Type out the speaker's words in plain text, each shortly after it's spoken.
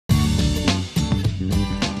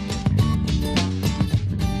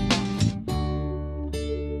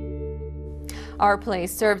Our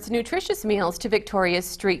Place serves nutritious meals to Victoria's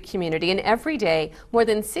street community, and every day more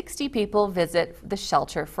than 60 people visit the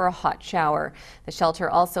shelter for a hot shower. The shelter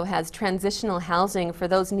also has transitional housing for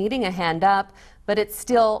those needing a hand up, but it's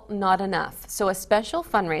still not enough. So a special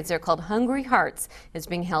fundraiser called Hungry Hearts is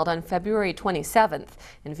being held on February 27th,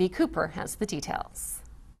 and V. Cooper has the details.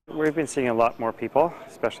 We've been seeing a lot more people,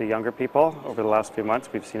 especially younger people, over the last few months.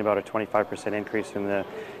 We've seen about a 25% increase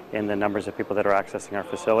in the numbers of people that are accessing our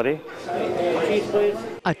facility.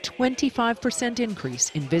 A 25% increase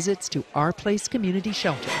in visits to Our Place Community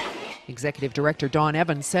Shelter. Executive Director Dawn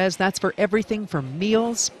Evans says that's for everything from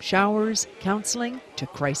meals, showers, counseling to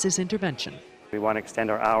crisis intervention. We want to extend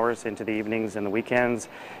our hours into the evenings and the weekends,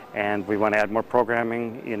 and we want to add more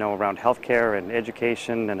programming, around healthcare and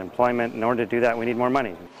education and employment. In order to do that, we need more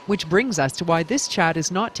money. Which brings us to why this chat is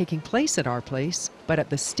not taking place at Our Place, but at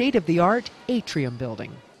the state-of-the-art Atrium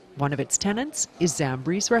building. One of its tenants is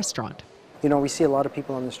Zambries Restaurant. We see a lot of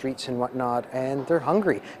people on the streets and whatnot, and they're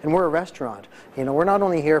hungry, and we're a restaurant. We're not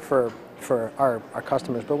only here for our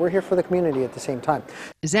customers, but we're here for the community at the same time.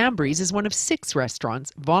 Zambries is one of 6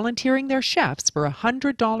 restaurants volunteering their chefs for a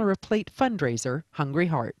 $100 a plate fundraiser, Hungry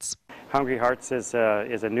Hearts. Hungry Hearts is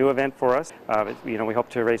a new event for us. We hope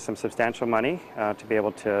to raise some substantial money to be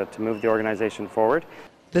able to move the organization forward.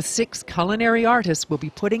 The 6 culinary artists will be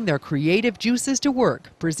putting their creative juices to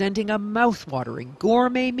work, presenting a mouth-watering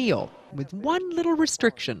gourmet meal with one little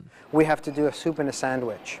restriction. We have to do a soup and a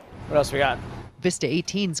sandwich. What else we got? Vista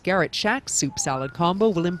 18's Garrett Shack's soup salad combo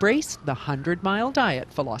will embrace the 100-mile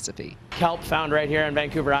diet philosophy. Kelp found right here on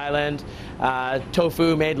Vancouver Island,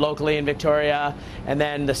 tofu made locally in Victoria, and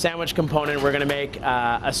then the sandwich component, we're going to make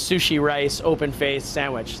a sushi rice open-faced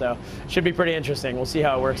sandwich. So it should be pretty interesting. We'll see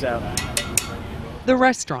how it works out. The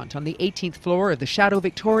restaurant on the 18th floor of the Chateau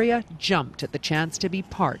Victoria jumped at the chance to be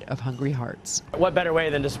part of Hungry Hearts. What better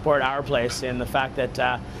way than to support Our Place in the fact that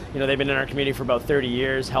they've been in our community for about 30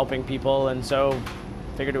 years helping people, and so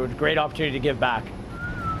figured it was a great opportunity to give back.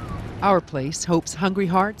 Our Place hopes Hungry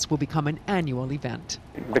Hearts will become an annual event.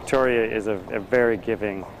 Victoria is a very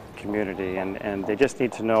giving community, and they just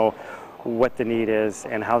need to know what the need is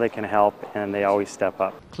and how they can help, and they always step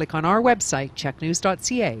up. Click on our website,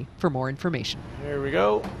 checknews.ca, for more information. Here we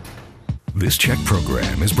go. This Check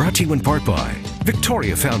program is brought to you in part by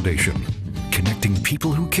Victoria Foundation, connecting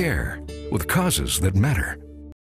people who care with causes that matter.